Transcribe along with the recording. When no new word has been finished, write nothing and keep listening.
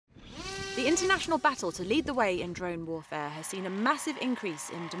The international battle to lead the way in drone warfare has seen a massive increase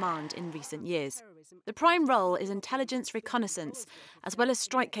in demand in recent years. The prime role is intelligence reconnaissance, as well as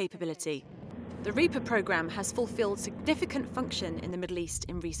strike capability. The Reaper program has fulfilled significant function in the Middle East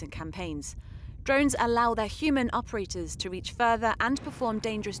in recent campaigns. Drones allow their human operators to reach further and perform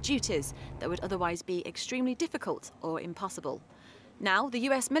dangerous duties that would otherwise be extremely difficult or impossible. Now, the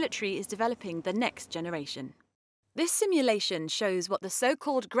US military is developing the next generation. This simulation shows what the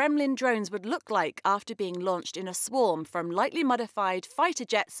so-called Gremlin drones would look like after being launched in a swarm from lightly modified fighter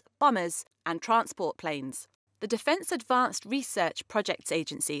jets, bombers, and transport planes. The Defense Advanced Research Projects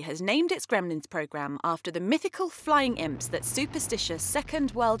Agency has named its Gremlins program after the mythical flying imps that superstitious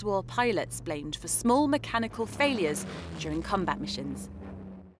Second World War pilots blamed for small mechanical failures during combat missions.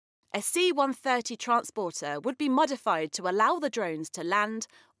 A C-130 transporter would be modified to allow the drones to land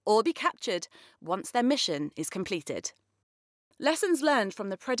or be captured once their mission is completed. Lessons learned from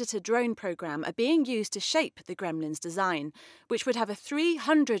the Predator drone program are being used to shape the Gremlin's design, which would have a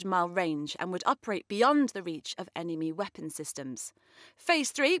 300-mile range and would operate beyond the reach of enemy weapon systems. Phase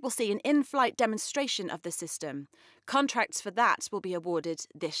 3 will see an in-flight demonstration of the system. Contracts for that will be awarded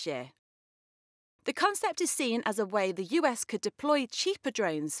this year. The concept is seen as a way the US could deploy cheaper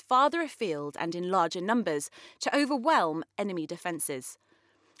drones farther afield and in larger numbers to overwhelm enemy defences.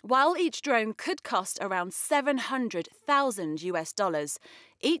 While each drone could cost around $700,000,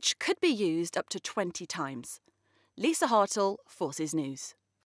 each could be used up to 20 times. Lisa Hartle, Forces News.